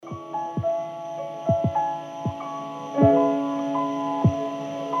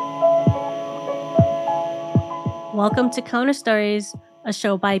Welcome to Counter Stories, a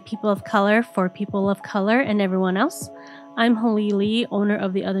show by people of color for people of color and everyone else. I'm Holly Lee, owner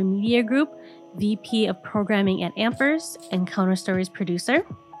of the Other Media Group, VP of Programming at Ampers, and Counter Stories producer.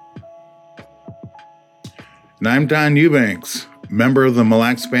 And I'm Don Eubanks, member of the Mille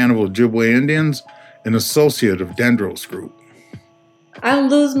Lacs Band of Ojibwe Indians and associate of Dendros Group. I'm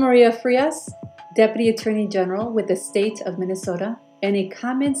Luz Maria Frias, Deputy Attorney General with the State of Minnesota. Any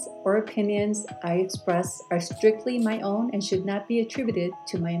comments or opinions I express are strictly my own and should not be attributed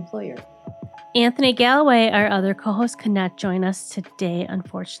to my employer. Anthony Galloway, our other co-host, could not join us today,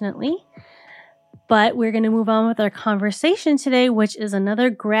 unfortunately. But we're going to move on with our conversation today, which is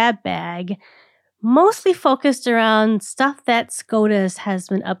another grab bag, mostly focused around stuff that SCOTUS has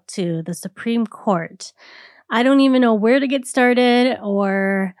been up to, the Supreme Court. I don't even know where to get started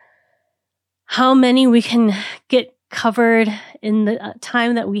or how many we can get covered in the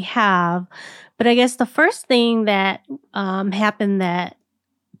time that we have. But I guess the first thing that happened that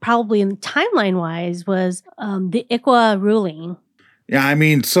probably in timeline-wise was the ICWA ruling. Yeah, I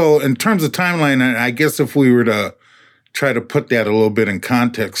mean, so in terms of timeline, I guess if we were to try to put that a little bit in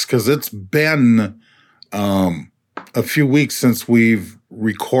context, because it's been a few weeks since we've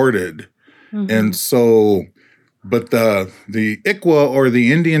recorded. Mm-hmm. And so, but the ICWA, or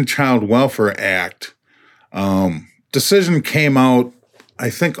the Indian Child Welfare Act, decision came out, I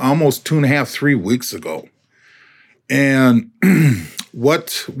think, almost 2.5, 3 weeks ago. And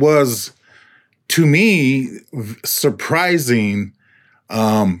what was, to me, surprising,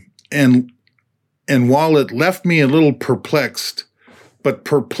 and while it left me a little perplexed, but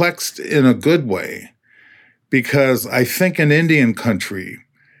perplexed in a good way, because I think in Indian country,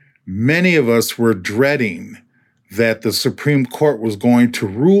 many of us were dreading that the Supreme Court was going to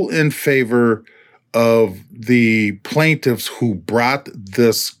rule in favor of the plaintiffs who brought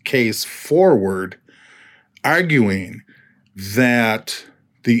this case forward, arguing that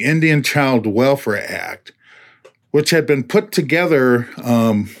the Indian Child Welfare Act, which had been put together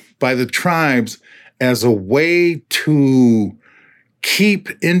by the tribes as a way to keep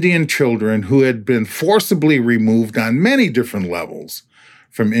Indian children who had been forcibly removed on many different levels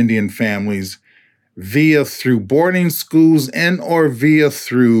from Indian families, through boarding schools and or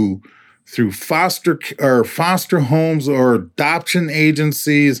through foster homes or adoption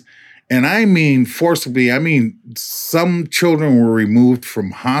agencies. And I mean forcibly, I mean some children were removed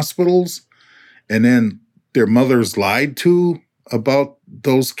from hospitals and then their mothers lied to about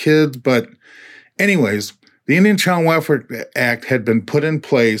those kids. But anyways, the Indian Child Welfare Act had been put in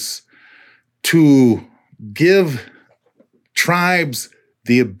place to give tribes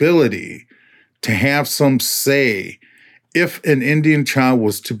the ability to have some say if an Indian child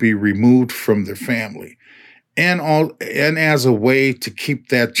was to be removed from their family, and as a way to keep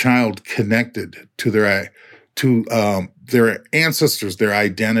that child connected to their ancestors, their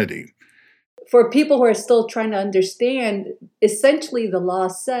identity. For people who are still trying to understand, essentially the law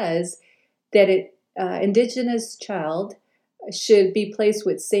says that Indigenous child should be placed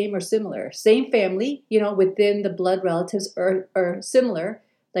with same or similar, same family, within the blood relatives or similar,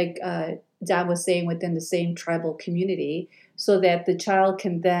 like Don was saying, within the same tribal community, so that the child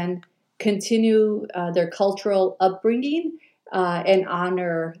can then continue their cultural upbringing and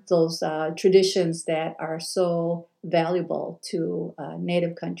honor those traditions that are so valuable to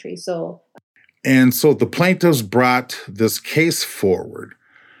Native country. And so the plaintiffs brought this case forward,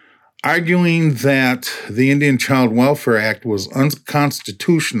 arguing that the Indian Child Welfare Act was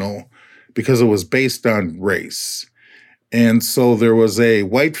unconstitutional because it was based on race. And so there was a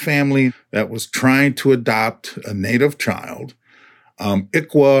white family that was trying to adopt a Native child.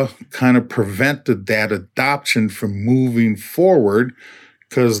 ICWA kind of prevented that adoption from moving forward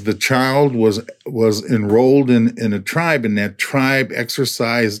because the child was enrolled in a tribe, and that tribe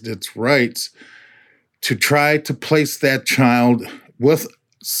exercised its rights to try to place that child with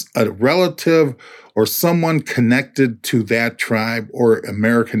a relative or someone connected to that tribe or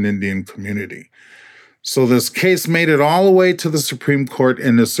American Indian community. So this case made it all the way to the Supreme Court,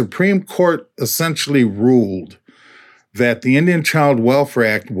 and the Supreme Court essentially ruled that the Indian Child Welfare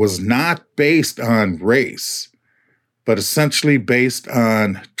Act was not based on race, but essentially based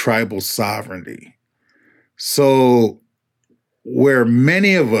on tribal sovereignty. So where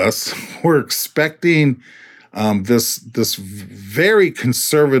many of us were expecting this very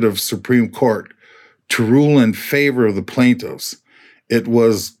conservative Supreme Court to rule in favor of the plaintiffs, it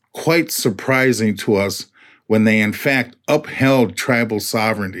was quite surprising to us when they in fact upheld tribal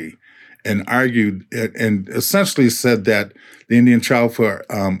sovereignty and argued and essentially said that the Indian Child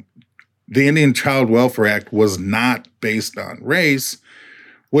Welfare Act was not based on race,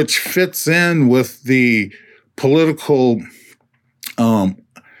 which fits in with the political um,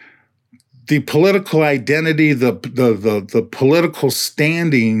 the political identity, the political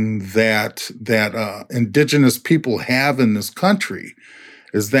standing that indigenous people have in this country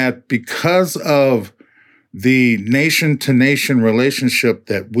is that because of the nation-to-nation relationship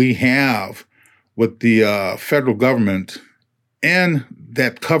that we have with the federal government and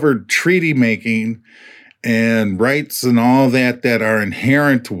that covered treaty making and rights and all that are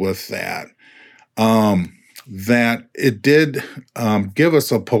inherent with that, that it did give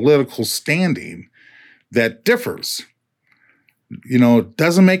us a political standing that differs. You know, it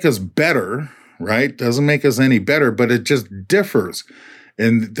doesn't make us better, right? Doesn't make us any better, but it just differs.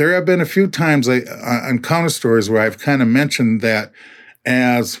 And there have been a few times on counter stories where I've kind of mentioned that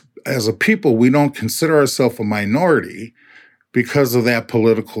as a people, we don't consider ourselves a minority because of that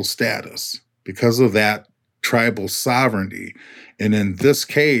political status, because of that tribal sovereignty. And in this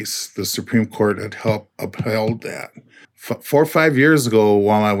case, the Supreme Court had upheld that. 4 or 5 years ago,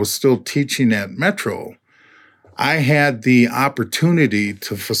 while I was still teaching at Metro, I had the opportunity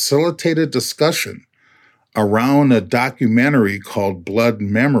to facilitate a discussion around a documentary called Blood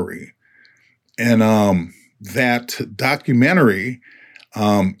Memory. And that documentary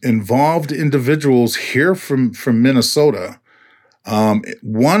involved individuals here from Minnesota,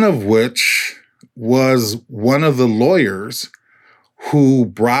 one of which was one of the lawyers who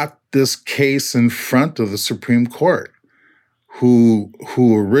brought this case in front of the Supreme Court, who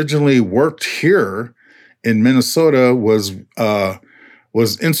originally worked here in Minnesota, was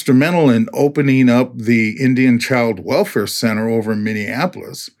instrumental in opening up the Indian Child Welfare Center over in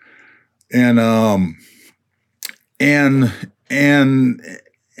Minneapolis, and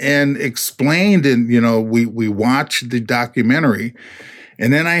explained, and we watched the documentary,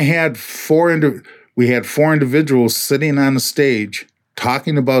 and then we had four individuals sitting on the stage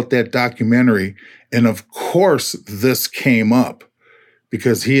talking about that documentary, and of course this came up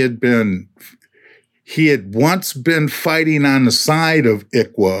because he had once been fighting on the side of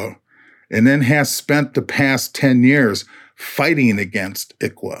ICWA, and then has spent the past 10 years fighting against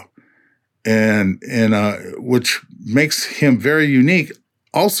ICWA, and which makes him very unique,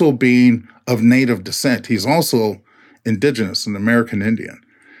 also being of Native descent. He's also indigenous, an American Indian,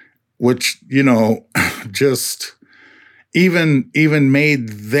 which, just even made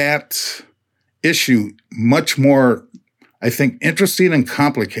that issue much more, I think, interesting and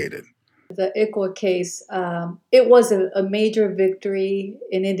complicated. The ICWA case, it was a major victory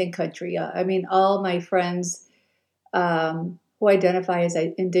in Indian country. I mean, all my friends who identify as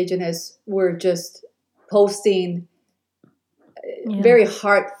indigenous were just posting very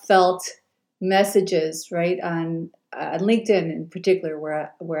heartfelt messages, right, on LinkedIn in particular,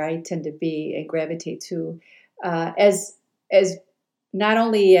 where I tend to be and gravitate to, as not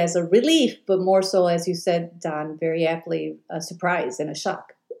only as a relief, but more so, as you said, Don, very aptly, a surprise and a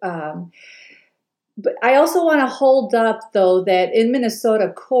shock. But I also want to hold up, though, that in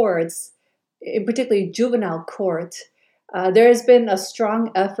Minnesota courts, in particularly juvenile court, there has been a strong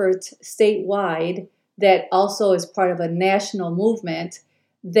effort statewide that also is part of a national movement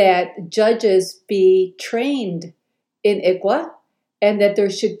that judges be trained in ICWA, and that there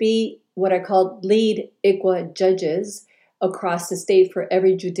should be what are called lead ICWA judges across the state for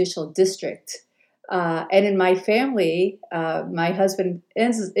every judicial district. And in my family, my husband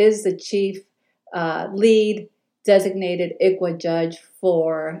is the chief lead designated ICWA judge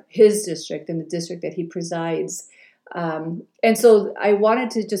for his district and the district that he presides. And so I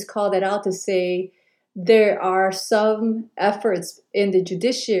wanted to just call that out to say there are some efforts in the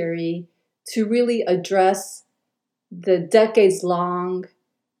judiciary to really address the decades-long,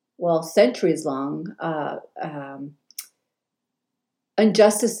 well, centuries-long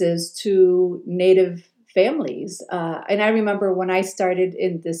injustices to Native families. And I remember when I started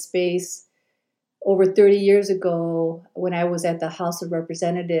in this space over 30 years ago, when I was at the House of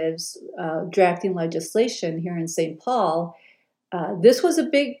Representatives drafting legislation here in St. Paul, this was a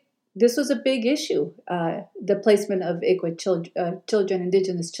big issue, the placement of ICWA children,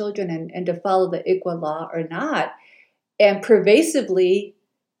 indigenous children, and to follow the ICWA law or not. And pervasively,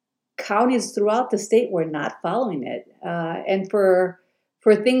 counties throughout the state were not following it. And for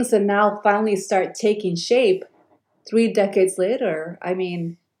things to now finally start taking shape 3 decades later, I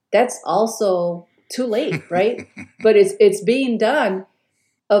mean, that's also too late, right? But it's being done.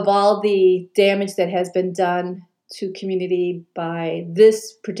 Of all the damage that has been done to community by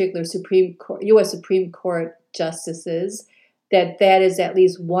this particular U.S. Supreme Court justices, that is at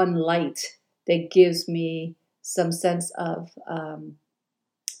least one light that gives me some sense of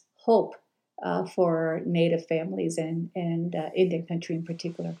hope for Native families and Indian country in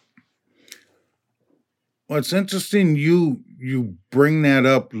particular. Well, it's interesting you bring that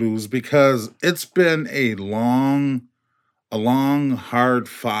up, Luz, because it's been a long, hard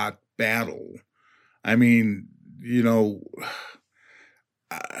fought battle. I mean, you know,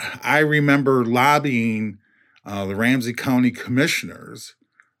 I remember lobbying the Ramsey County commissioners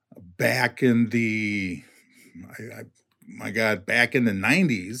back in the, my God, back in the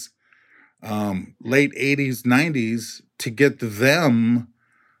 90s, late 80s, 90s, to get them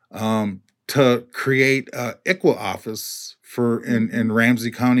to create a ICWA office for in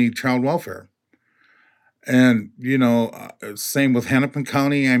Ramsey County Child Welfare. And, same with Hennepin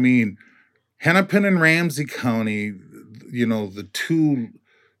County. I mean, Hennepin and Ramsey County, the two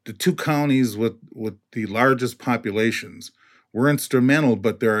counties with the largest populations were instrumental,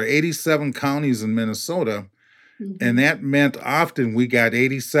 but there are 87 counties in Minnesota, and that meant often we got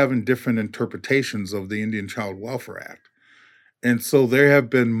 87 different interpretations of the Indian Child Welfare Act. And so there have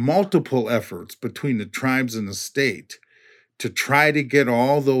been multiple efforts between the tribes and the state to try to get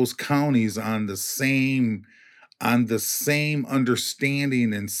all those counties on the same understanding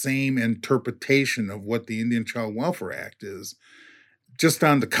and same interpretation of what the Indian Child Welfare Act is, just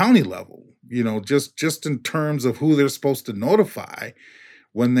on the county level, just in terms of who they're supposed to notify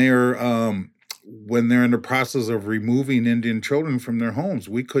when they're in the process of removing Indian children from their homes.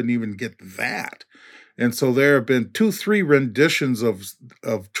 We couldn't even get that. And so there have been 2-3 renditions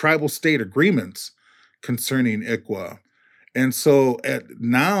of tribal state agreements concerning ICWA. And so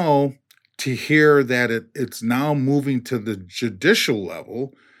now to hear that it's now moving to the judicial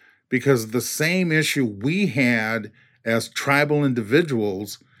level, because the same issue we had as tribal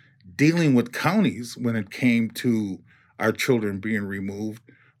individuals dealing with counties when it came to our children being removed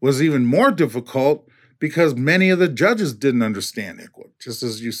was even more difficult because many of the judges didn't understand ICWA, just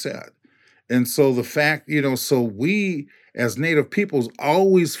as you said. And so the fact, so we as Native peoples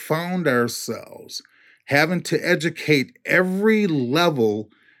always found ourselves having to educate every level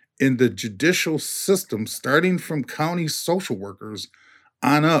in the judicial system, starting from county social workers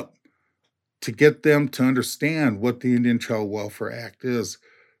on up, to get them to understand what the Indian Child Welfare Act is.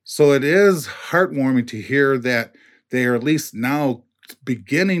 So it is heartwarming to hear that they are at least now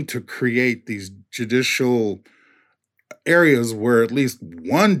beginning to create these judicial areas where at least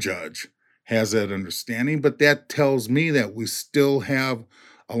one judge has that understanding. But that tells me that we still have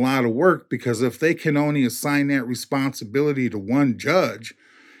a lot of work, because if they can only assign that responsibility to one judge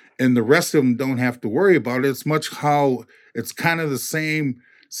and the rest of them don't have to worry about it, it's kind of the same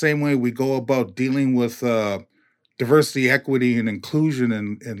way we go about dealing with diversity, equity, and inclusion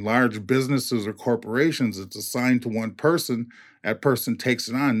in large businesses or corporations. It's assigned to one person. That person takes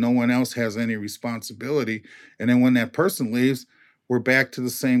it on. No one else has any responsibility. And then when that person leaves, we're back to the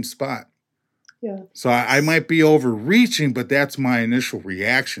same spot. Yeah. So I might be overreaching, but that's my initial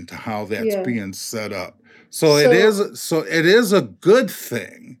reaction to how that's being set up. So it is a good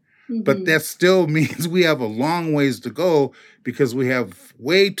thing, but that still means we have a long ways to go, because we have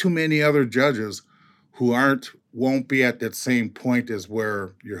way too many other judges who won't be at that same point as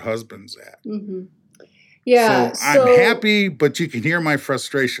where your husband's at. Mm-hmm. Yeah. So I'm happy, but you can hear my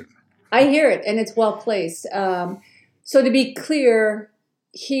frustration. I hear it, and it's well placed. So to be clear,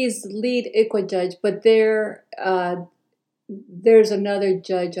 he's lead ICWA judge, but there's another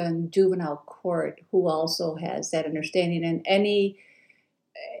judge on juvenile court who also has that understanding.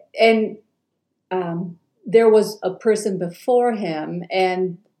 And there was a person before him,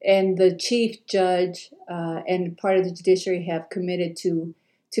 and the chief judge and part of the judiciary have committed to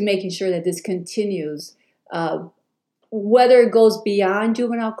making sure that this continues. Whether it goes beyond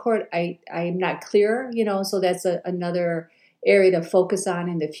juvenile court, I'm not clear, so that's another area to focus on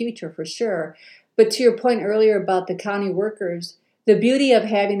in the future for sure. But to your point earlier about the county workers, the beauty of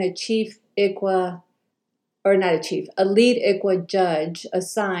having a lead ICWA judge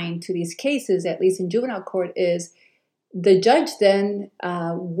assigned to these cases, at least in juvenile court, is the judge then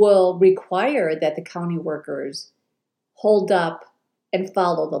will require that the county workers hold up and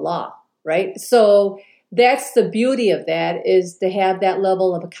follow the law, right? So that's the beauty of that, is to have that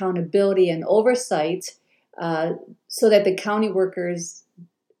level of accountability and oversight, so that the county workers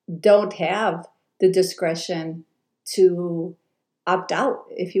don't have the discretion to opt out,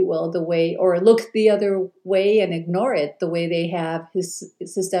 if you will, or look the other way and ignore it the way they have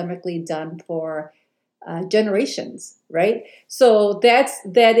systemically done for generations, right? So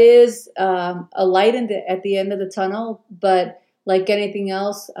that is a light at the end of the tunnel, but like anything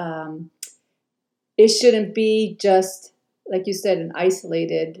else, it shouldn't be just, like you said, an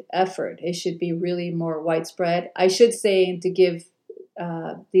isolated effort. It should be really more widespread. I should say, and to give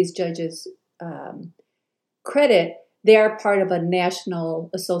these judges credit, they are part of a national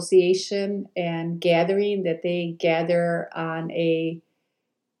association and gathering that they gather on a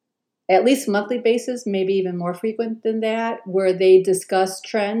at least monthly basis, maybe even more frequent than that, where they discuss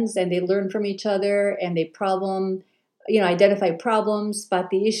trends and they learn from each other and they identify problems, spot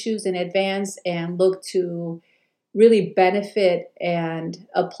the issues in advance, and look to really benefit and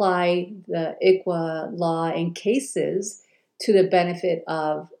apply the ICWA law and cases to the benefit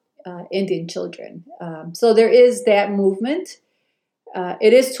of Indian children. So there is that movement.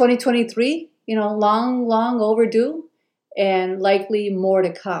 It is 2023, long, long overdue, and likely more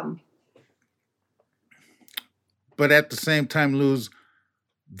to come. But at the same time, Luz,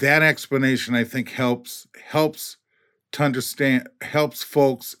 that explanation I think helps to understand, helps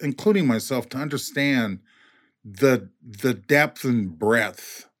folks, including myself, to understand the depth and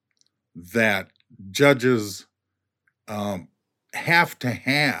breadth that judges have to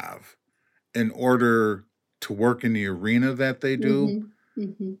have in order to work in the arena that they do.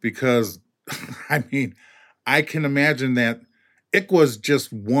 Because I mean, I can imagine that it was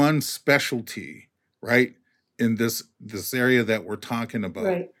just one specialty, right, in this area that we're talking about.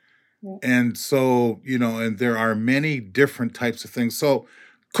 Right. Yeah. And so, and there are many different types of things. So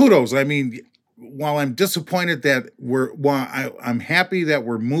kudos. I mean, while I'm disappointed that I'm happy that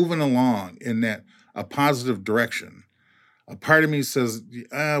we're moving along in a positive direction. A part of me says,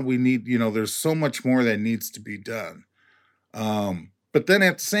 we need, there's so much more that needs to be done. But then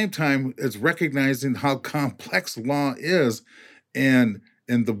at the same time, it's recognizing how complex law is and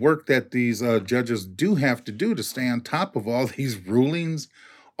the work that these judges do have to do to stay on top of all these rulings,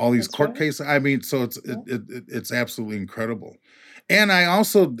 all these court cases. I mean, so it's absolutely incredible. And I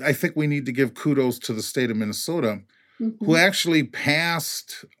think we need to give kudos to the state of Minnesota, who actually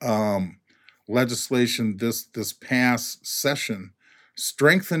passed legislation this past session,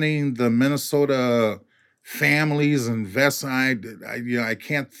 strengthening the Minnesota families and VESI. I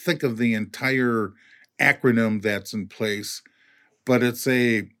can't think of the entire acronym that's in place, but it's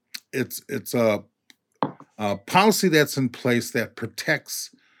a policy that's in place that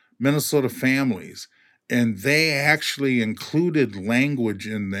protects Minnesota families. And they actually included language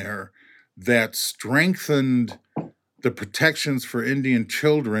in there that strengthened the protections for Indian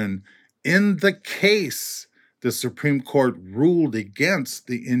children in the case the Supreme Court ruled against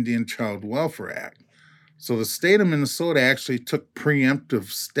the Indian Child Welfare Act. So the state of Minnesota actually took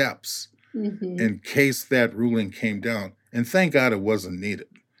preemptive steps in case that ruling came down. And thank God it wasn't needed.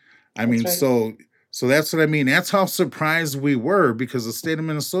 I mean, so that's what I mean. That's how surprised we were, because the state of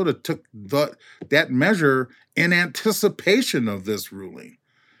Minnesota took that measure in anticipation of this ruling.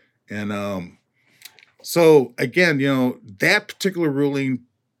 And so again, that particular ruling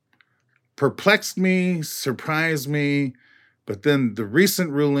perplexed me, surprised me, but then the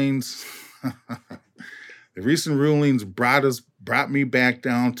recent rulings, brought me back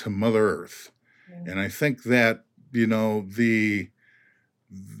down to Mother Earth. Yeah. And I think that, the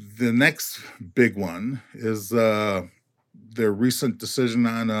next big one is their recent decision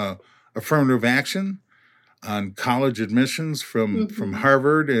on affirmative action on college admissions from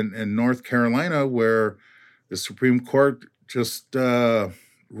Harvard and North Carolina, where the Supreme Court just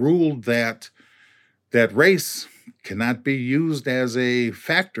ruled that race cannot be used as a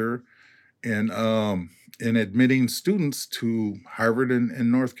factor in admitting students to Harvard and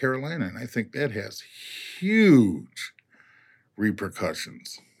North Carolina. And I think that has huge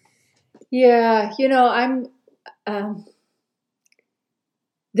repercussions. Yeah,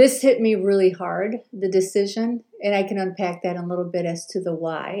 this hit me really hard, the decision, and I can unpack that a little bit as to the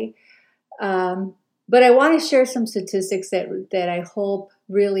why. But I want to share some statistics that I hope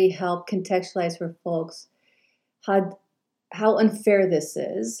really help contextualize for folks how unfair this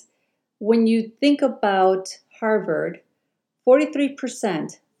is. When you think about Harvard,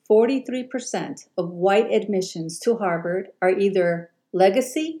 43% of white admissions to Harvard are either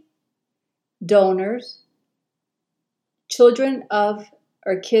legacy, donors, children of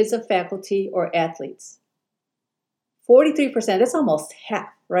or kids of faculty, or athletes. 43%, that's almost half,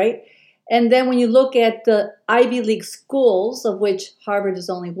 right? And then when you look at the Ivy League schools, of which Harvard is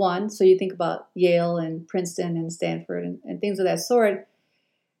only one, so you think about Yale and Princeton and Stanford and things of that sort,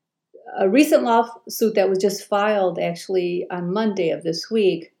 a recent lawsuit that was just filed actually on Monday of this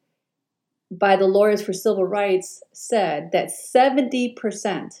week by the Lawyers for Civil Rights said that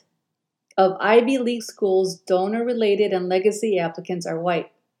 70% of Ivy League schools' donor-related and legacy applicants are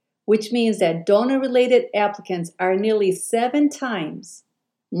white, which means that donor-related applicants are nearly 7 times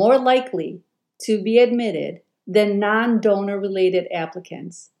more likely to be admitted than non-donor-related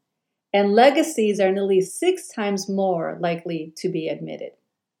applicants. And legacies are nearly 6 times more likely to be admitted.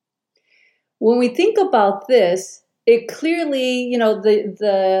 When we think about this, it clearly,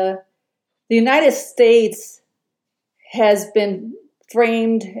 the United States has been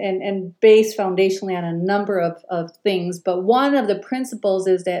framed and based foundationally on a number of things. But one of the principles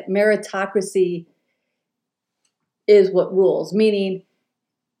is that meritocracy is what rules, meaning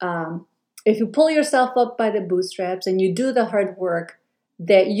if you pull yourself up by the bootstraps and you do the hard work,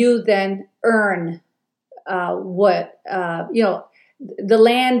 that you then earn the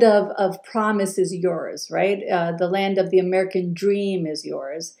land of promise is yours, right? The land of the American dream is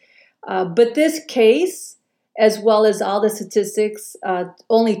yours. But this case, as well as all the statistics,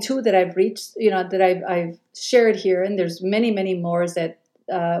 only two that I've reached, that I've shared here, and there's many, many more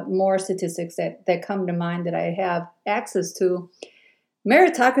more statistics that come to mind that I have access to.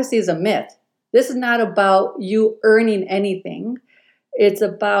 Meritocracy is a myth. This is not about you earning anything. It's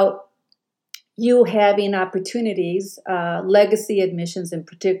about you having opportunities, legacy admissions in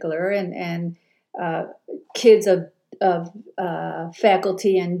particular, and kids of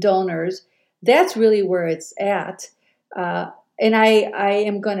faculty and donors. That's really where it's at. And I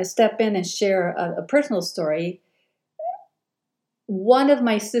am going to step in and share a personal story. One of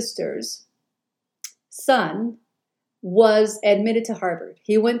my sister's son was admitted to Harvard.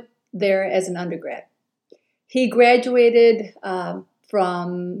 He went there as an undergrad. He graduated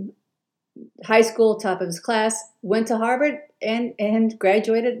from high school, top of his class, went to Harvard and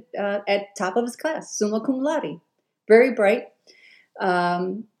graduated at top of his class, summa cum laude. Very bright.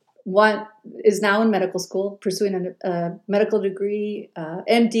 One is now in medical school, pursuing a medical degree,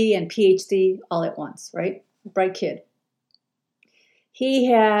 MD and PhD all at once, right? Bright kid. He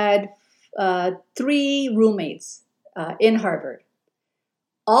had 3 roommates in Harvard.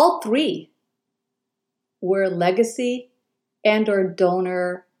 All 3 were legacy and or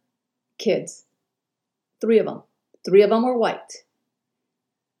donor kids. 3 of them. 3 of them were white.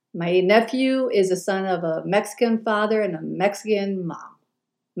 My nephew is the son of a Mexican father and a Mexican mom.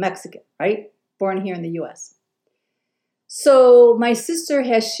 Mexican, right? Born here in the US. So my sister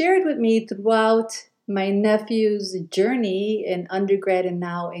has shared with me throughout my nephew's journey in undergrad and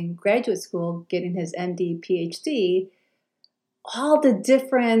now in graduate school, getting his MD, PhD, all the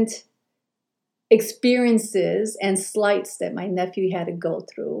different experiences and slights that my nephew had to go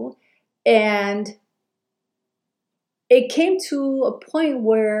through. And it came to a point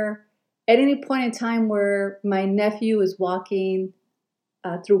where, at any point in time where my nephew is walking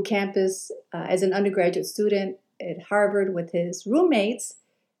through campus as an undergraduate student at Harvard with his roommates,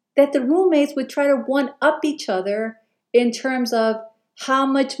 that the roommates would try to one-up each other in terms of how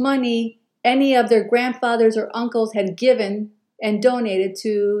much money any of their grandfathers or uncles had given and donated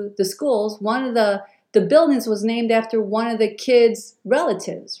to the schools. One of the buildings was named after one of the kids'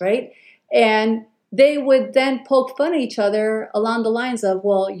 relatives, right? And they would then poke fun at each other along the lines of,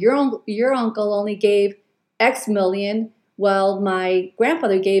 well, your uncle only gave X million, well, my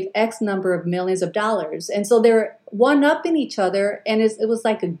grandfather gave X number of millions of dollars. And so they're one-upping each other, and it was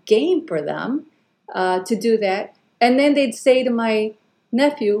like a game for them to do that. And then they'd say to my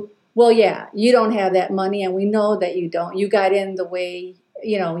nephew, well, yeah, you don't have that money, and we know that you don't. You got in the way,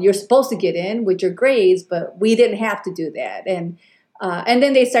 you're supposed to get in with your grades, but we didn't have to do that. And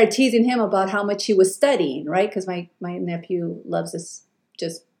then they started teasing him about how much he was studying, right? Because my nephew loves this,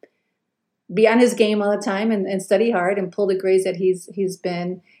 just be on his game all the time and study hard and pull the grades that he's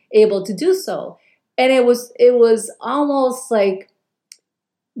been able to do so. And it was almost like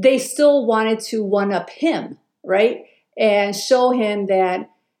they still wanted to one-up him, right? And show him that,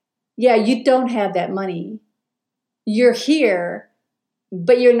 yeah, you don't have that money. You're here,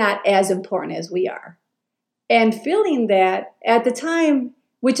 but you're not as important as we are. And feeling that at the time,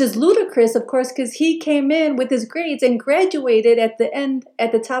 which is ludicrous, of course, because he came in with his grades and graduated at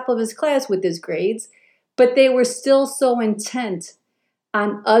the top of his class with his grades, but they were still so intent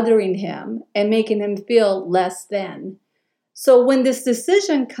on othering him and making him feel less than. So when this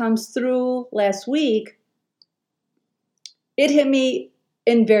decision comes through last week, it hit me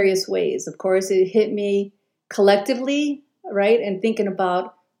in various ways. Of course, it hit me collectively, right? And thinking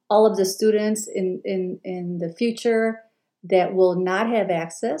about all of the students in the future that will not have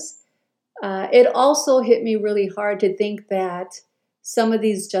access. It also hit me really hard to think that some of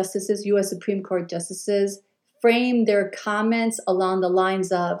these justices, U.S. Supreme Court justices, frame their comments along the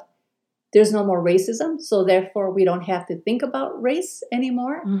lines of, there's no more racism, so therefore we don't have to think about race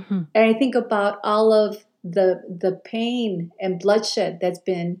anymore. Mm-hmm. And I think about all of the pain and bloodshed that's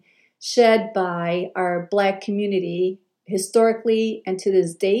been shed by our Black community historically and to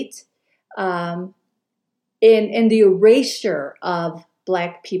this date, in the erasure of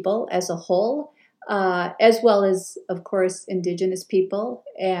Black people as a whole, as well as, of course, Indigenous people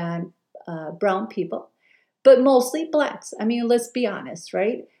and brown people. but mostly blacks. I mean, let's be honest,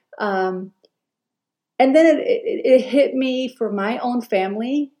 right? And then it hit me for my own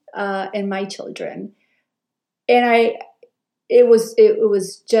family and my children, and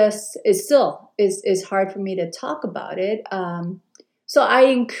it still is hard for me to talk about it. So I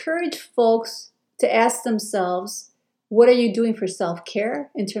encourage folks to ask themselves, what are you doing for self-care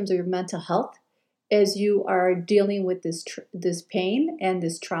in terms of your mental health as you are dealing with this pain and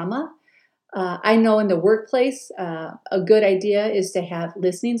this trauma? I know in the workplace, a good idea is to have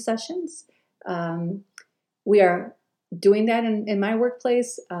listening sessions. We are doing that in my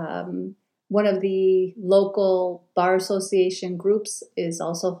workplace. One of the local bar association groups is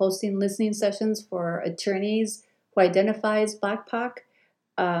also hosting listening sessions for attorneys who identify as BIPOC.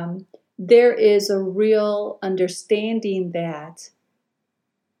 There is a real understanding that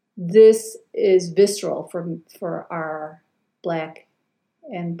this is visceral for our Black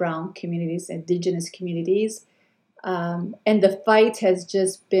and Brown communities, Indigenous communities. And the fight has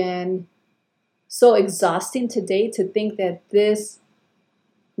just been so exhausting today to think that this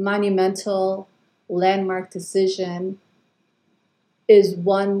monumental landmark decision is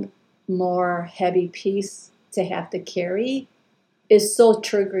one more heavy piece to have to carry is so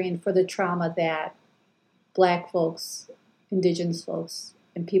triggering for the trauma that Black folks, Indigenous folks,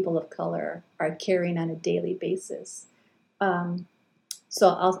 and people of color are carrying on a daily basis. So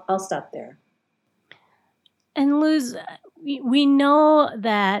I'll stop there. And Luz, we know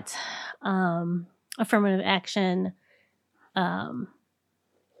that affirmative action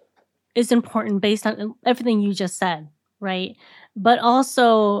is important based on everything you just said, right? But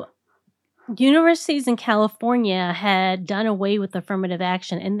also, universities in California had done away with affirmative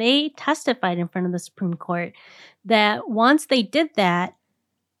action, and they testified in front of the Supreme Court that once they did that,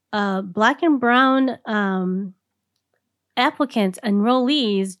 Black and Brown applicants,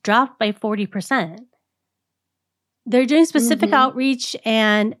 enrollees, dropped by 40%. They're doing specific outreach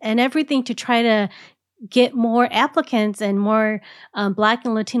and everything to try to get more applicants and more Black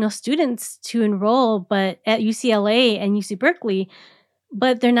and Latino students to enroll, but at UCLA and UC Berkeley,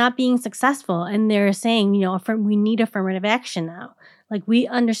 but they're not being successful. And they're saying, we need affirmative action now. Like, we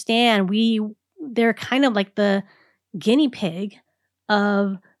understand they're kind of like the guinea pig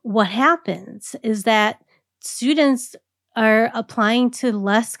of what happens is that students are applying to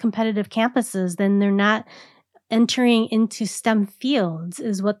less competitive campuses, then they're not entering into STEM fields,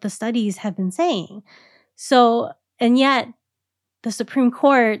 is what the studies have been saying. So, and yet the Supreme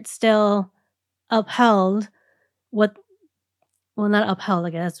Court still upheld not upheld,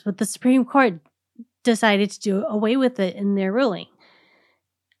 I guess, but the Supreme Court decided to do away with it in their ruling.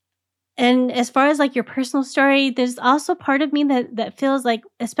 And as far as like your personal story, there's also part of me that feels like,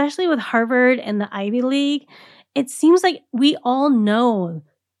 especially with Harvard and the Ivy League, it seems like we all know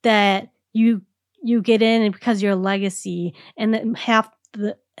that you get in because you're a legacy, and that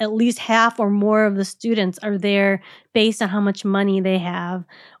at least half or more of the students are there based on how much money they have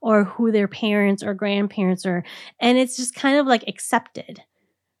or who their parents or grandparents are. And it's just kind of like accepted,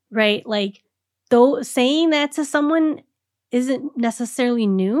 right? Like, though saying that to someone isn't necessarily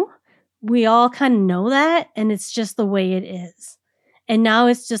new. We all kind of know that, and it's just the way it is. And now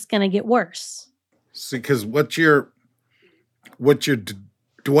it's just going to get worse. See, because what you're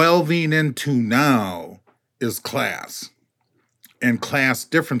delving into now is class and class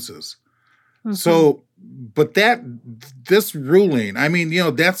differences. Mm-hmm. So, but this ruling, I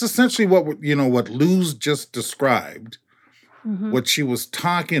mean, that's essentially what Luz just described, what she was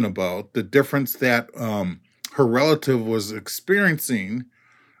talking about, the difference that her relative was experiencing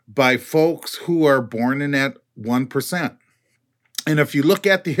by folks who are born in that 1%. And if you look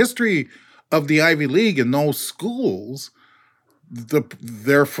at the history of the Ivy League and those schools,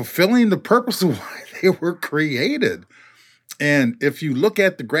 they're fulfilling the purpose of why they were created. And if you look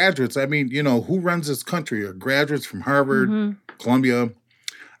at the graduates, I mean, who runs this country are graduates from Harvard, Columbia.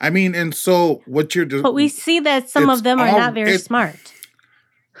 I mean, and so what you're doing. But we see that some of them are not very smart.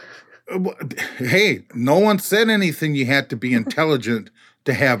 Hey, no one said anything you had to be intelligent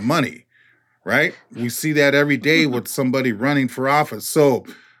to have money, right? We see that every day with somebody running for office. So,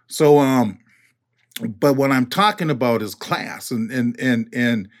 but what I'm talking about is class, and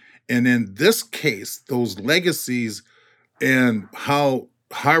in this case, those legacies and how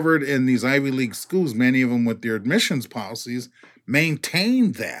Harvard and these Ivy League schools, many of them with their admissions policies,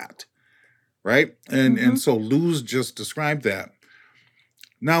 maintain that, right? And so Luz just described that.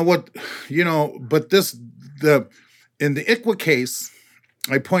 Now, in the ICWA case,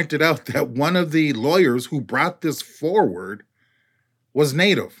 I pointed out that one of the lawyers who brought this forward was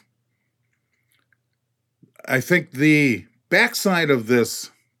Native. I think the backside of this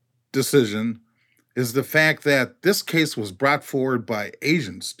decision is the fact that this case was brought forward by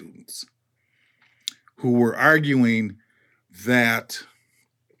Asian students who were arguing that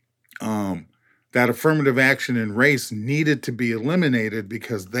that affirmative action in race needed to be eliminated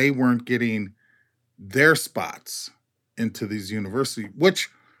because they weren't getting their spots into these universities, which,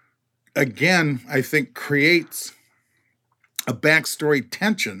 again, I think creates a backstory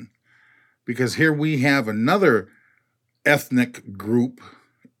tension, because here we have another ethnic group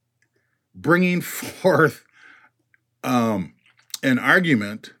bringing forth an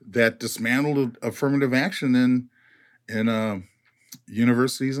argument that dismantled affirmative action in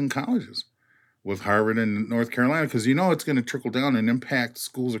universities and colleges, with Harvard and North Carolina, because it's going to trickle down and impact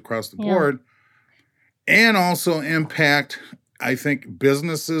schools across the board, and also impact, I think,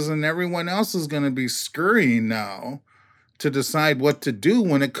 businesses, and everyone else is going to be scurrying now to decide what to do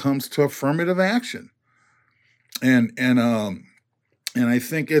when it comes to affirmative action. And I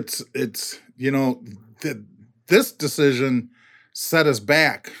think it's this decision set us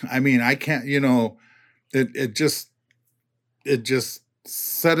back. I mean, I can't, it just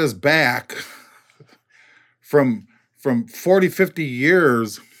set us back from 40, 50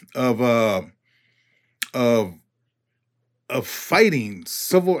 years of fighting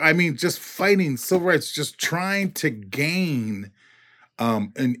fighting civil rights, just trying to gain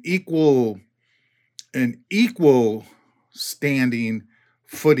an equal standing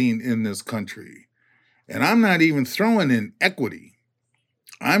footing in this country. And I'm not even throwing in equity.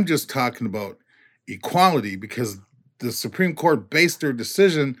 I'm just talking about equality, because the Supreme Court based their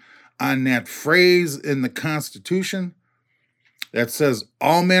decision on that phrase in the Constitution that says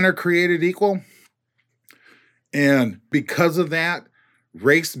all men are created equal. And because of that,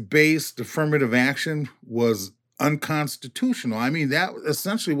 race-based affirmative action was unconstitutional. I mean, that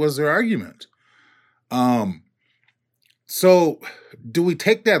essentially was their argument. So do we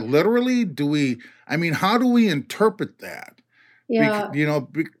take that literally? How do we interpret that? Yeah.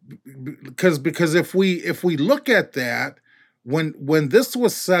 Because if we look at that, when this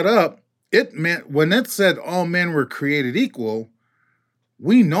was set up, it meant, when it said all men were created equal,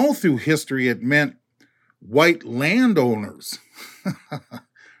 we know through history it meant white landowners,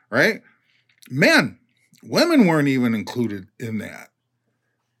 right? Men, women weren't even included in that.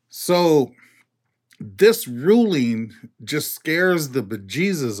 So this ruling just scares the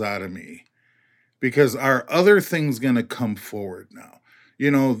bejesus out of me, because are other things going to come forward now?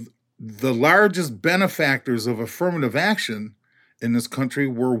 The largest benefactors of affirmative action in this country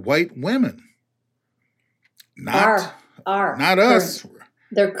were white women. Not us.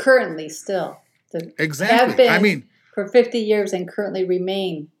 They're currently still. Exactly. Have been for 50 years and currently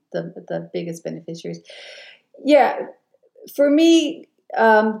remain the biggest beneficiaries. Yeah. For me,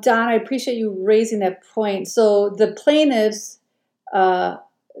 Don, I appreciate you raising that point. So the plaintiffs, the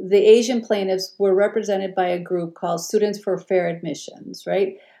Asian plaintiffs, were represented by a group called Students for Fair Admissions,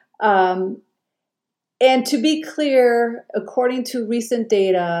 right? And to be clear, according to recent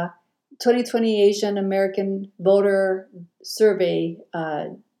data, 2020 Asian American voter survey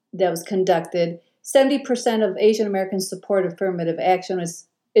that was conducted, 70% of Asian Americans support affirmative action. Is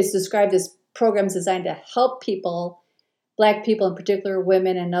described as programs designed to help people, Black people in particular,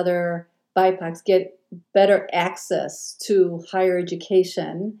 women and other BIPOCs, get better access to higher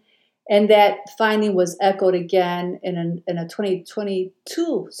education. And that finding was echoed again in a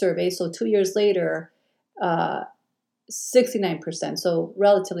 2022 survey, so 2 years later, 69%, so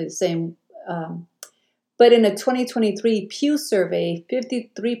relatively the same. But in a 2023 Pew survey,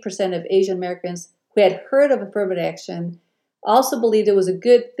 53% of Asian Americans who had heard of affirmative action also believed it was a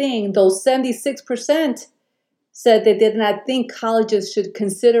good thing, though 76% said they did not think colleges should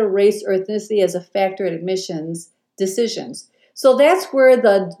consider race or ethnicity as a factor in admissions decisions. So that's where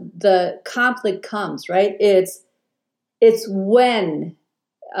the conflict comes, right? It's when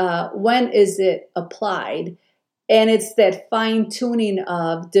is it applied? And it's that fine-tuning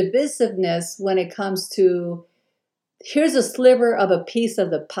of divisiveness when it comes to, here's a sliver of a piece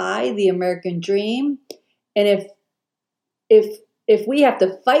of the pie, the American dream. And if we have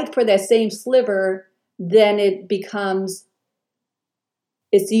to fight for that same sliver, then it becomes,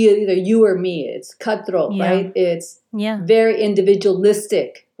 it's either you or me. It's cutthroat, right? It's very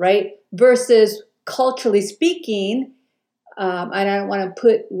individualistic, right? Versus culturally speaking, and I don't want to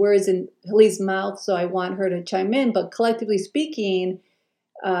put words in Halie's mouth, so I want her to chime in, but collectively speaking,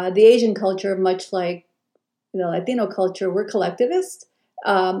 the Asian culture, much like the Latino culture, we're collectivist.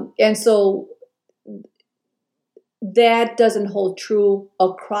 And so that doesn't hold true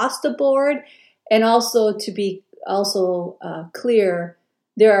across the board. And also, to be clear,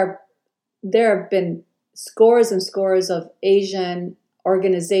 there have been scores and scores of Asian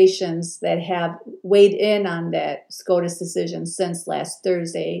organizations that have weighed in on that SCOTUS decision since last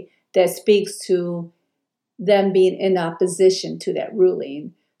Thursday that speaks to them being in opposition to that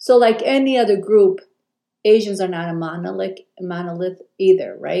ruling. So like any other group, Asians are not a monolith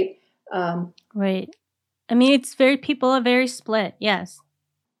either, right? Right. I mean, people are very split. Yes.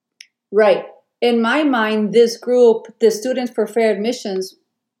 Right. In my mind, this group, the Students for Fair Admissions,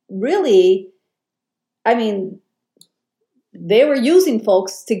 really, I mean, they were using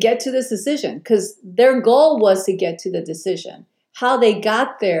folks to get to this decision because their goal was to get to the decision. How they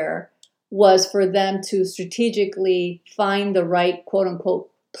got there was for them to strategically find the right quote unquote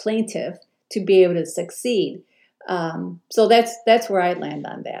plaintiff to be able to succeed. So that's where I land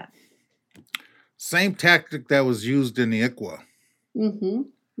on that. Same tactic that was used in the ICWA. Mm-hmm.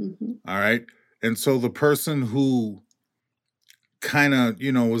 Mm-hmm. All right. And so the person who kind of,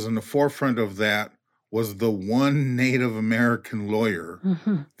 was in the forefront of that was the one Native American lawyer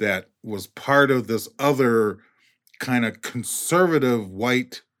that was part of this other kind of conservative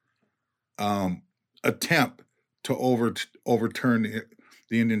white attempt to overturn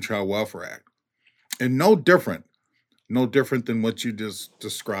the Indian Child Welfare Act. And no different than what you just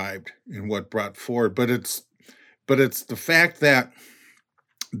described and what brought forward. But it's the fact that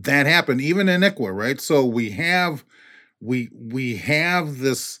happened even in ICWA, right? So we have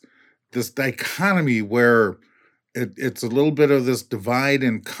this dichotomy where it's a little bit of this divide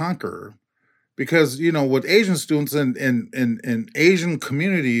and conquer, because with Asian students and Asian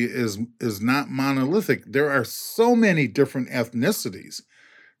community is not monolithic. There are so many different ethnicities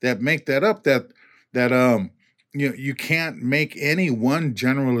that make that up that you can't make any one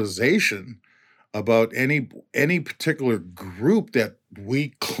generalization about any particular group that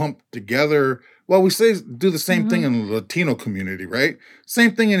we clump together. Well, we do the same thing in the Latino community, right?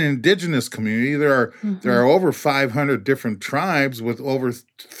 Same thing in indigenous community. There are over 500 different tribes with over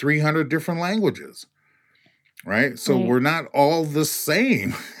 300 different languages, right? So we're not all the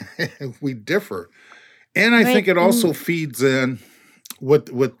same. We differ. And I think it also feeds in with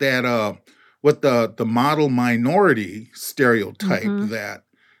that with the model minority stereotype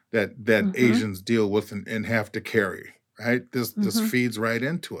that Asians deal with and have to carry, right? This feeds right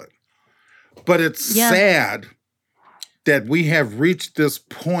into it. But it's sad that we have reached this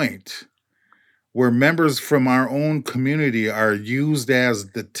point where members from our own community are used as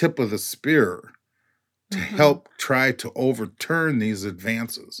the tip of the spear to help try to overturn these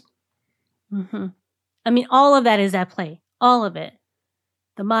advances. I mean, all of that is at play. All of it.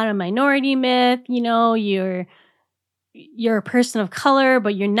 The model minority myth, you're a person of color,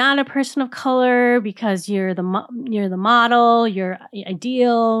 but you're not a person of color because you're the model, you're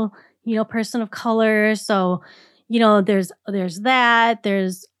ideal, person of color. So, there's that.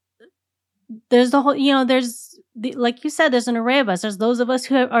 There's the whole, like you said, there's an array of us. There's those of us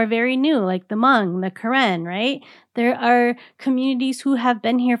who are very new, like the Hmong, the Karen, right? There are communities who have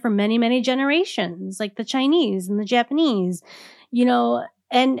been here for many, many generations, like the Chinese and the Japanese,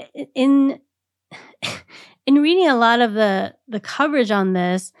 and in reading a lot of the coverage on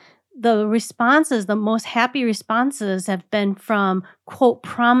this, the responses, the most happy responses have been from, quote,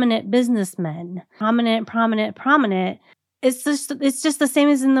 prominent businessmen. Prominent. It's just the same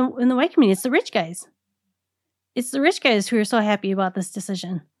as in the white community. It's the rich guys. It's the rich guys who are so happy about this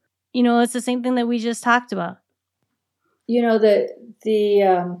decision. It's the same thing that we just talked about.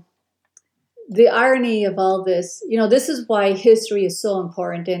 The irony of all this, this is why history is so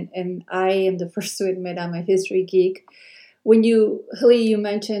important. And I am the first to admit I'm a history geek. When you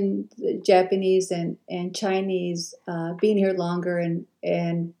mentioned the Japanese and Chinese being here longer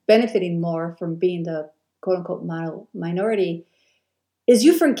and benefiting more from being the quote unquote model minority, is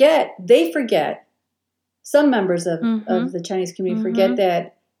they forget, some members of the Chinese community forget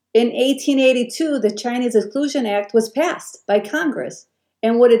that in 1882, the Chinese Exclusion Act was passed by Congress.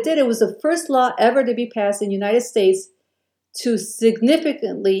 And what it did, it was the first law ever to be passed in the United States to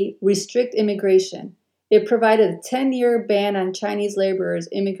significantly restrict immigration. It provided a 10-year ban on Chinese laborers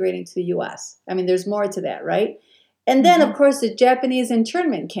immigrating to the U.S. I mean, there's more to that, right? And then, of course, the Japanese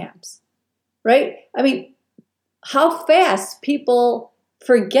internment camps, right? I mean, how fast people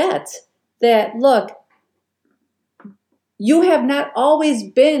forget that, look, you have not always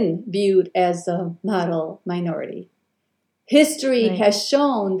been viewed as the model minority. History has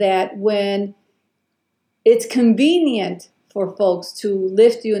shown that when it's convenient for folks to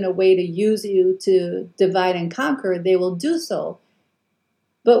lift you in a way to use you to divide and conquer, they will do so.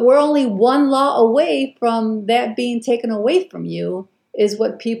 But we're only one law away from that being taken away from you, is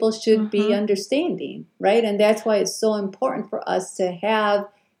what people should be understanding, right? And that's why it's so important for us to have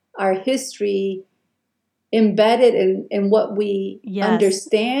our history embedded in what we Yes.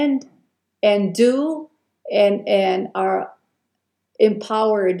 understand and do, and are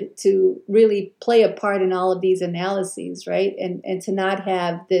empowered to really play a part in all of these analyses, right? And to not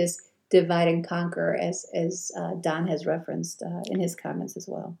have this divide and conquer, as Don has referenced in his comments as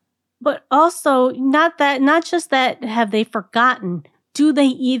well. But also, not just that have they forgotten, do they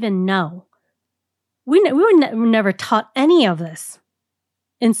even know? We were never taught any of this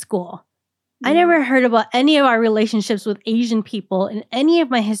in school. I never heard about any of our relationships with Asian people in any of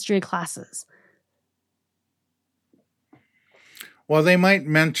my history classes. Well, they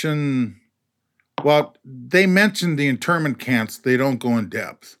mention the internment camps. They don't go in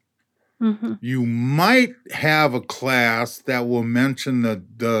depth. Mm-hmm. You might have a class that will mention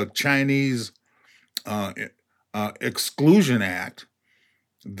the Chinese Exclusion Act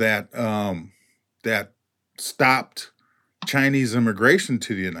that stopped Chinese immigration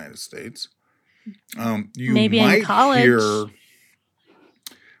to the United States. You maybe might in college. hear.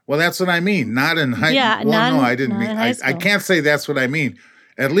 Well, that's what I mean. Not in high. Yeah, well, no, I didn't mean. I can't say that's what I mean.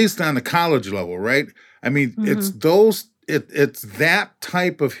 At least on the college level, right? I mean, it's that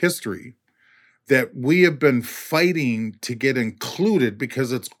type of history that we have been fighting to get included,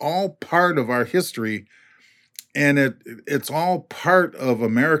 because it's all part of our history, and it's all part of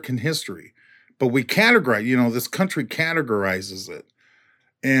American history. But we categorize, this country categorizes it.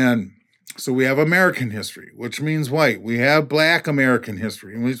 And so we have American history, which means white. We have Black American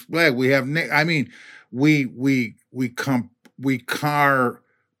history, which black. We have, I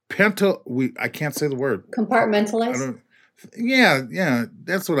can't say the word. Compartmentalize? Yeah,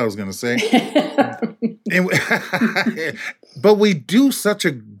 that's what I was going to say. But we do such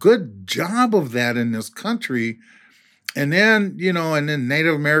a good job of that in this country. And then,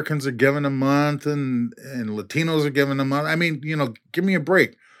 Native Americans are given a month, and Latinos are given a month. I mean, give me a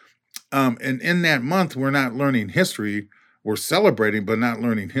break. And in that month, we're not learning history. We're celebrating, but not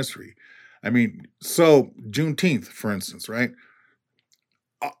learning history. I mean, so Juneteenth, for instance, right?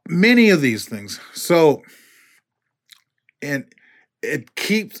 Many of these things. So, and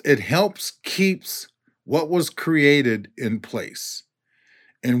it helps keeps what was created in place.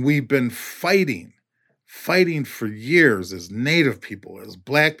 And we've been fighting for years as Native people, as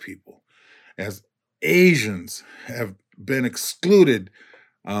Black people, as Asians have been excluded,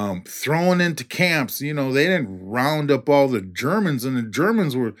 thrown into camps. They didn't round up all the Germans, and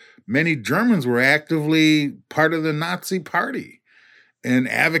many Germans were actively part of the Nazi Party and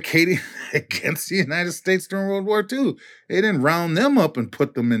advocating against the United States during World War II. They didn't round them up and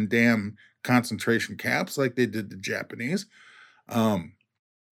put them in damn concentration camps like they did the Japanese.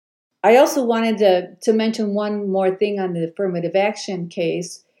 I also wanted to mention one more thing on the affirmative action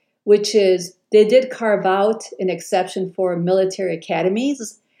case, which is they did carve out an exception for military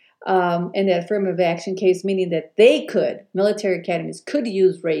academies in the affirmative action case, meaning that military academies could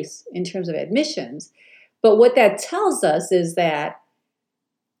use race in terms of admissions. But what that tells us is that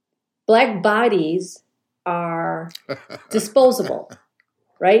Black bodies are disposable,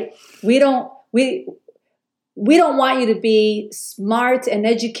 right? We don't want you to be smart and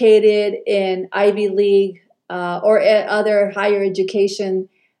educated in Ivy League or at other higher education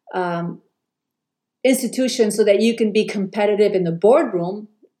institutions so that you can be competitive in the boardroom.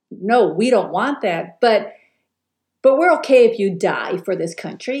 No, we don't want that. But we're okay if you die for this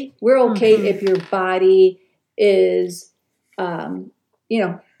country. We're okay if your body is,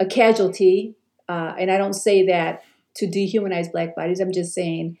 a casualty. And I don't say that to dehumanize Black bodies. I'm just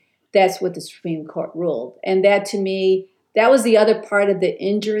saying that's what the Supreme Court ruled. And that, to me, that was the other part of the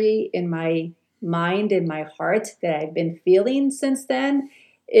injury in my mind and my heart that I've been feeling since then,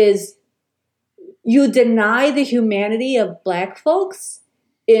 is you deny the humanity of Black folks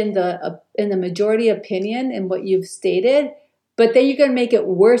in the majority opinion in what you've stated, but then you're going to make it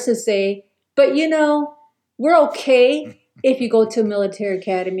worse to say, but we're okay if you go to a military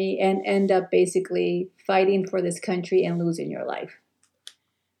academy and end up basically fighting for this country and losing your life.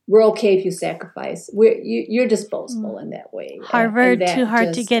 We're okay if you sacrifice. You're disposable in that way. Harvard, too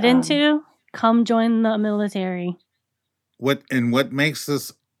hard to get into? Come join the military. What makes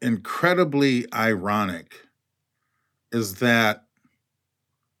this incredibly ironic is that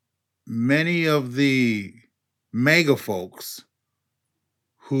many of the MAGA folks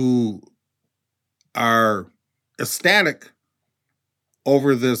who are ecstatic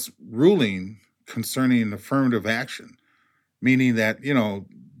over this ruling concerning affirmative action, meaning that,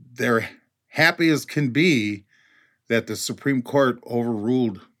 they're happy as can be that the Supreme Court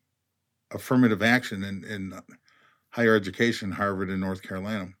overruled affirmative action in higher education, Harvard and North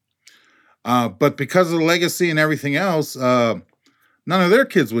Carolina. But because of the legacy and everything else, none of their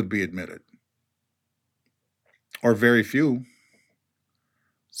kids would be admitted. or very few.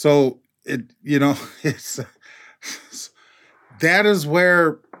 So it's that is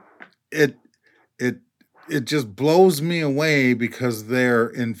where it it it just blows me away, because they're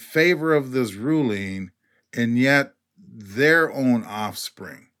in favor of this ruling, and yet their own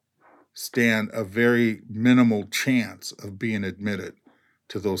offspring stand a very minimal chance of being admitted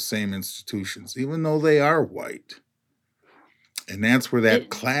to those same institutions, even though they are white. And that's where that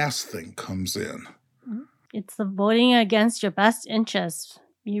class thing comes in. It's the voting against your best interests.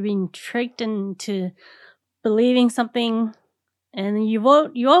 You're being tricked into believing something, and you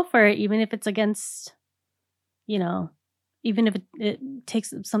vote for it, even if it's against, even if it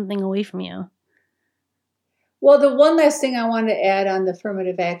takes something away from you. Well, the one last thing I want to add on the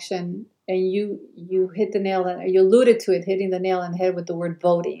affirmative action, and you hit the nail on, or you alluded to it, hitting the nail on the head with the word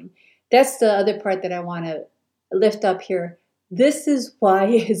voting. That's the other part that I want to lift up here. This is why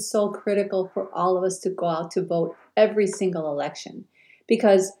it's so critical for all of us to go out to vote every single election,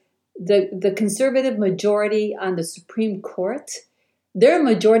 because the conservative majority on the Supreme Court, they're a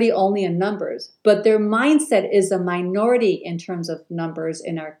majority only in numbers, but their mindset is a minority in terms of numbers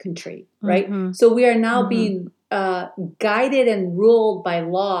in our country, right? Mm-hmm. So we are now being guided and ruled by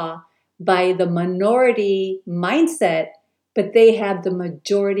law by the minority mindset, but they have the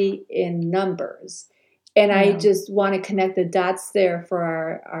majority in numbers. And I just want to connect the dots there for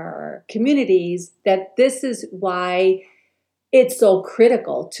our communities, that this is why it's so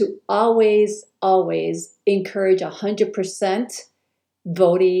critical to always, always encourage 100%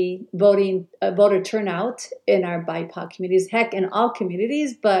 voter turnout in our BIPOC communities, heck, in all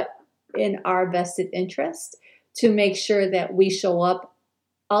communities, but in our vested interest, to make sure that we show up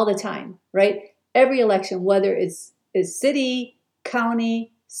all the time, right? Every election, whether it's city,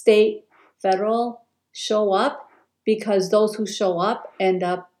 county, state, federal, show up, because those who show up end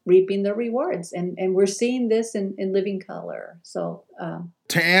up reaping the rewards. And we're seeing this in living color. So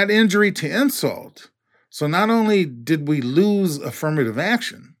to add injury to insult, so not only did we lose affirmative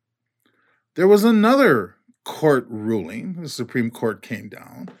action, there was another court ruling, the Supreme Court came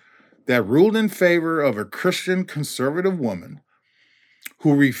down, that ruled in favor of a Christian conservative woman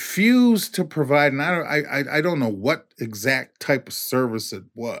who refused to provide, and I don't know what exact type of service it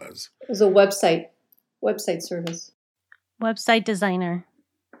was. It was a website service. Website designer.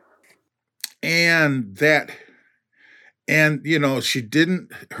 She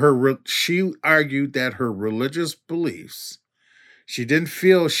argued that her religious beliefs, she didn't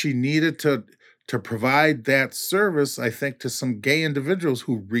feel she needed to provide that service, I think, to some gay individuals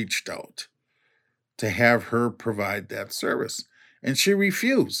who reached out to have her provide that service. And she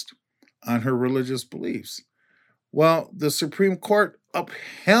refused on her religious beliefs. Well, the Supreme Court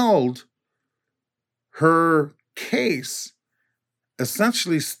upheld her case,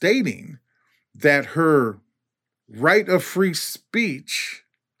 essentially stating that her right of free speech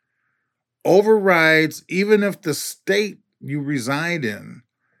overrides, even if the state you reside in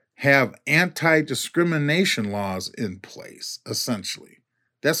have anti-discrimination laws in place, essentially.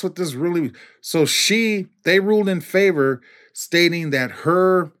 That's what this really... So they ruled in favor, stating that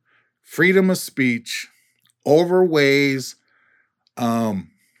her freedom of speech overweighs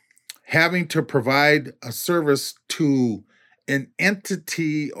having to provide a service to an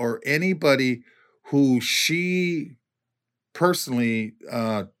entity or anybody who she personally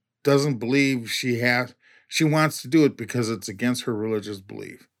doesn't believe she wants to do it because it's against her religious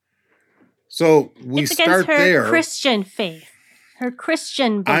belief. So it's against her Christian faith, her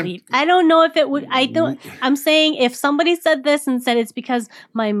Christian belief. I don't know if it would. I'm saying if somebody said this and said it's because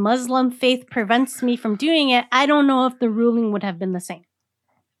my Muslim faith prevents me from doing it, I don't know if the ruling would have been the same.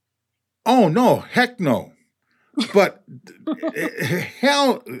 Oh no, heck no. But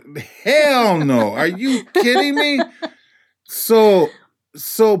hell no. Are you kidding me?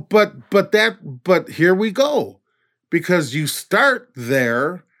 But here we go. Because you start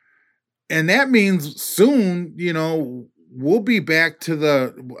there, and that means soon, we'll be back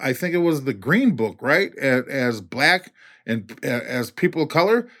to I think it was the Green Book, right? As Black and as people of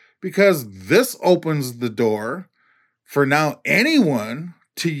color, because this opens the door for now anyone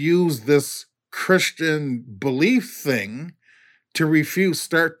to use this Christian belief thing to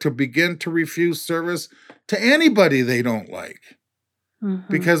begin to refuse service to anybody they don't like,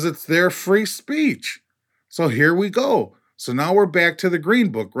 because it's their free speech. So here we go. So now we're back to the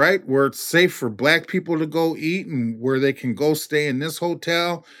Green Book, right? Where it's safe for Black people to go eat and where they can go stay in this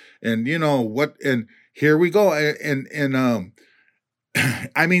hotel and and here we go. And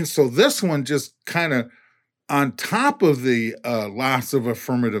I mean, so this one just kind of on top of the loss of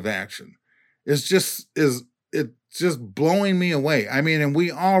affirmative action it's just blowing me away. I mean, and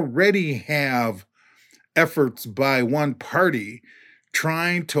we already have efforts by one party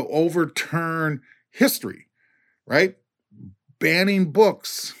trying to overturn history, right? Banning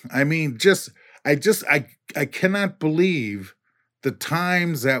books. I mean, I cannot believe the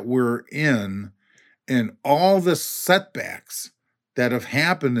times that we're in and all the setbacks that have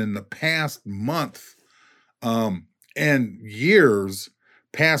happened in the past month and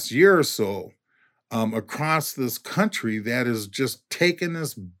past year or so, across this country that has just taken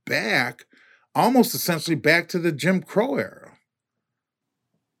us back, almost essentially back to the Jim Crow era.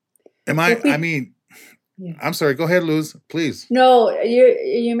 Yeah. I'm sorry, go ahead, Luz, please. No,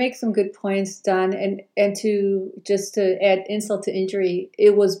 you make some good points, Don, and to add insult to injury,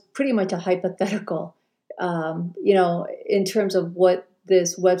 it was pretty much a hypothetical, in terms of what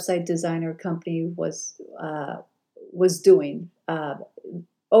this website designer company was doing.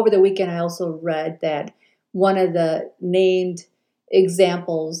 Over the weekend, I also read that one of the named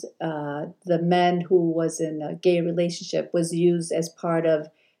examples, the man who was in a gay relationship, was used as part of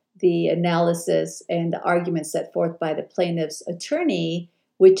the analysis and the argument set forth by the plaintiff's attorney,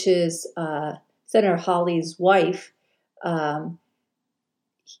 which is Senator Hawley's wife.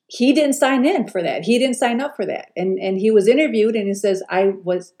 He didn't sign in for that. He didn't sign up for that. And he was interviewed, and he says, I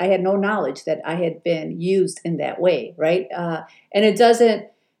had no knowledge that I had been used in that way, right? And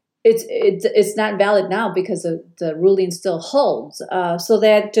it's not valid now because the ruling still holds. So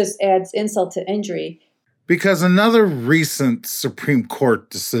that just adds insult to injury. Because another recent Supreme Court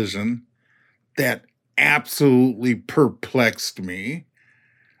decision that absolutely perplexed me,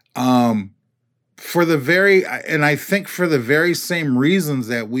 I think for the very same reasons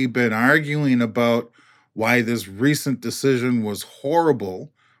that we've been arguing about why this recent decision was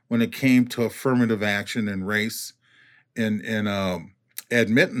horrible when it came to affirmative action and race and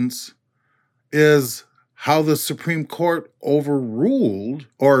admittance, is how the Supreme Court overruled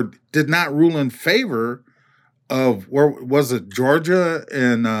or did not rule in favor of, where was it, Georgia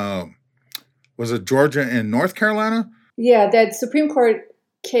and North Carolina? Yeah, that Supreme Court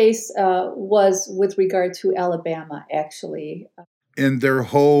case was with regard to Alabama, actually. In their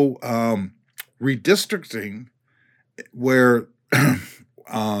whole redistricting, where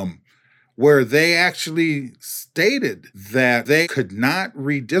where they actually stated that they could not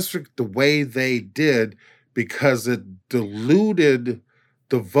redistrict the way they did because it diluted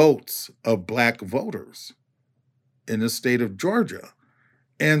the votes of Black voters in the state of Georgia.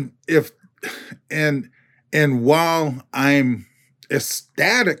 And while I'm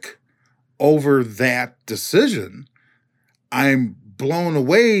ecstatic over that decision, I'm blown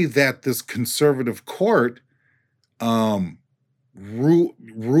away that this conservative court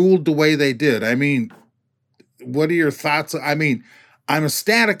ruled the way they did. I mean, what are your thoughts? I mean, I'm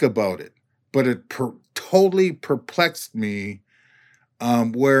ecstatic about it, but it totally perplexed me,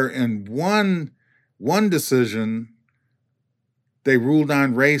 where in one decision, they ruled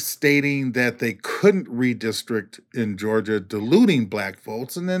on race, stating that they couldn't redistrict in Georgia, diluting Black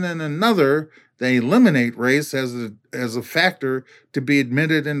votes. And then in another, they eliminate race as a factor to be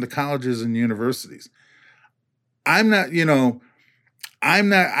admitted into colleges and universities. I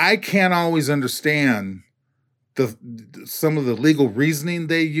can't always understand some of the legal reasoning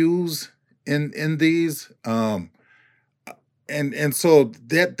they use in these. And so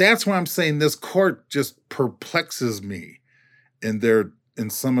that's why I'm saying this court just perplexes me in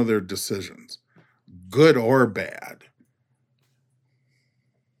some of their decisions, good or bad.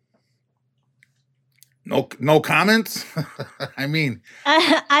 No comments? I mean,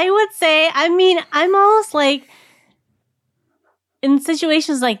 I would say, I'm almost like, in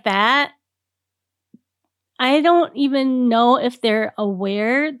situations like that, I don't even know if they're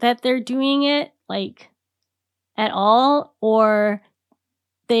aware that they're doing it, like, at all, or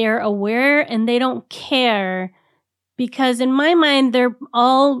they are aware and they don't care, because in my mind, they're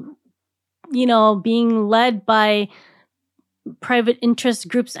all, being led by private interest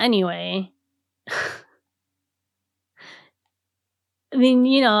groups anyway. I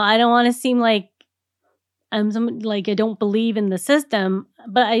mean, I don't want to seem like I'm like I don't believe in the system,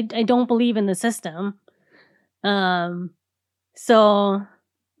 but I don't believe in the system. So so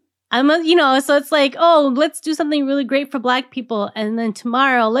it's like, oh, let's do something really great for Black people, and then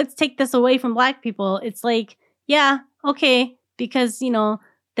tomorrow let's take this away from Black people. It's like, yeah, okay, because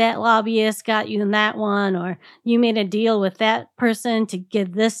that lobbyist got you in that one, or you made a deal with that person to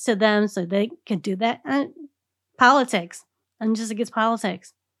give this to them so they could do that. Politics. I'm just against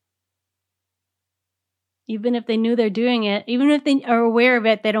politics. Even if they knew they're doing it, even if they are aware of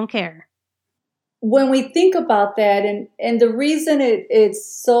it, they don't care. When we think about that, and the reason it's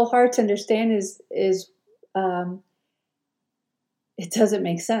so hard to understand is it doesn't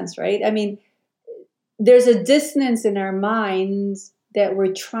make sense, right? I mean, there's a dissonance in our minds that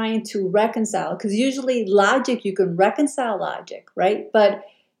we're trying to reconcile, because usually logic, you can reconcile logic, right? But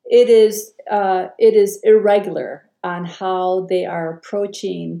it is irregular on how they are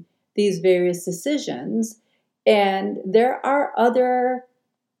approaching these various decisions, and there are other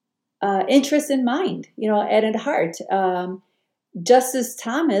interests in mind, at heart. Justice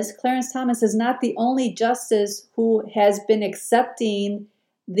Thomas, Clarence Thomas, is not the only justice who has been accepting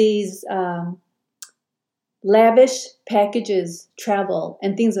these lavish packages, travel,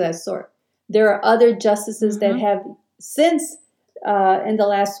 and things of that sort. There are other justices that have since, in the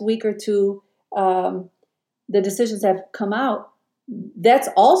last week or two, the decisions have come out. That's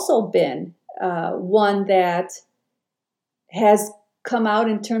also been one that has come out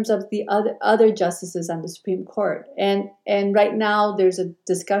in terms of the other justices on the Supreme Court. And right now there's a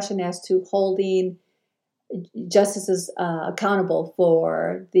discussion as to holding justices accountable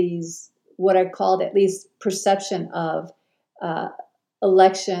for these, what are called at least perception of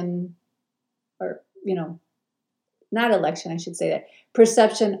election, or, not election, I should say that,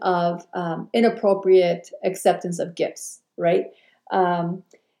 perception of inappropriate acceptance of gifts, right? And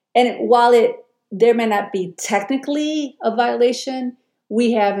while there may not be technically a violation,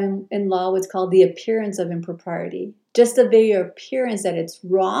 we have in law what's called the appearance of impropriety. Just the very appearance that it's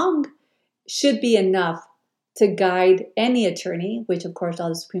wrong should be enough to guide any attorney, which of course all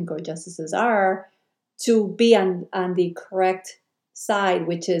the Supreme Court justices are, to be on the correct side,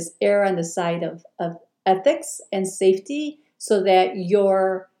 which is err on the side of ethics and safety, so that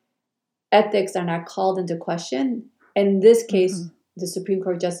your ethics are not called into question. And in this case, the Supreme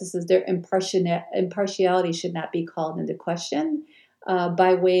Court justices, their impartiality should not be called into question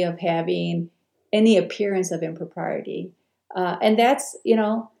by way of having any appearance of impropriety. And that's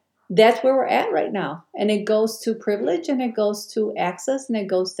where we're at right now. And it goes to privilege, and it goes to access, and it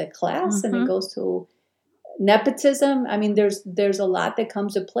goes to class, and it goes to nepotism. I mean, there's a lot that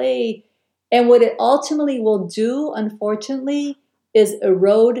comes to play. And what it ultimately will do, unfortunately, is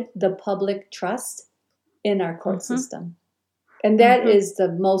erode the public trust in our court system. And that is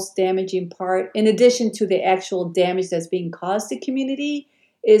the most damaging part, in addition to the actual damage that's being caused to community,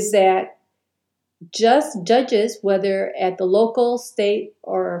 is that just judges, whether at the local, state,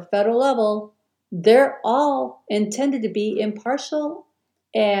 or federal level, they're all intended to be impartial,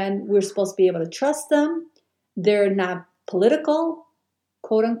 and we're supposed to be able to trust them. They're not political,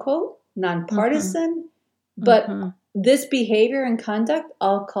 quote unquote, nonpartisan, but this behavior and conduct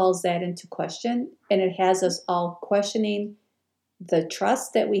all calls that into question, and it has us all questioning the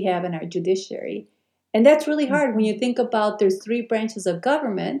trust that we have in our judiciary. And that's really hard when you think about there's 3 branches of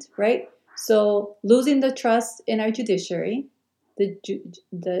government, right? So losing the trust in our judiciary, the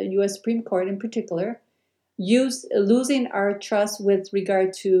U.S. Supreme Court in particular, losing our trust with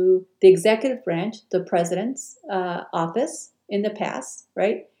regard to the executive branch, the president's office in the past,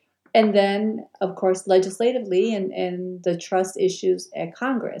 right? And then, of course, legislatively and the trust issues at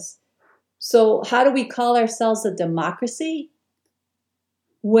Congress. So how do we call ourselves a democracy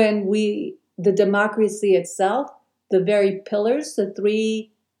when the democracy itself, the very pillars, the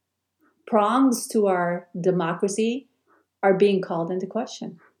 3 prongs to our democracy, are being called into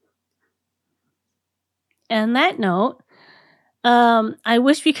question? And that note, I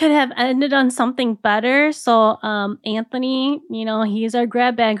wish we could have ended on something better. So Anthony, he's our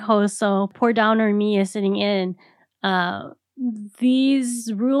grab bag host, so poor downer me is sitting in.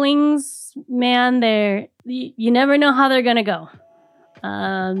 These rulings, man, you never know how they're gonna go.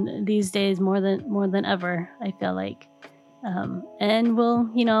 These days, more than ever, I feel like. And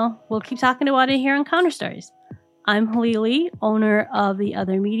we'll keep talking about it here on Counter Stories. I'm Halili, owner of the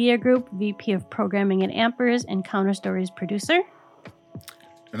Other Media Group, VP of Programming at Ampers, and Counter Stories producer.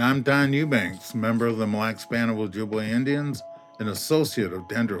 And I'm Don Eubanks, member of the Mille Lacs Band of Ojibwe Indians and associate of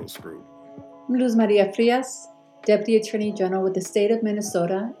Dendros Group. I'm Luz Maria Frias, Deputy Attorney General with the State of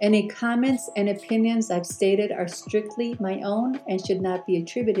Minnesota. Any comments and opinions I've stated are strictly my own and should not be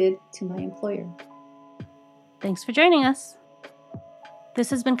attributed to my employer. Thanks for joining us. This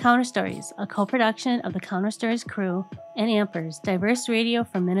has been Counter Stories, a co-production of the Counter Stories crew and Ampers, diverse radio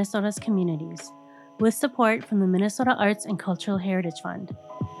for Minnesota's communities, with support from the Minnesota Arts and Cultural Heritage Fund.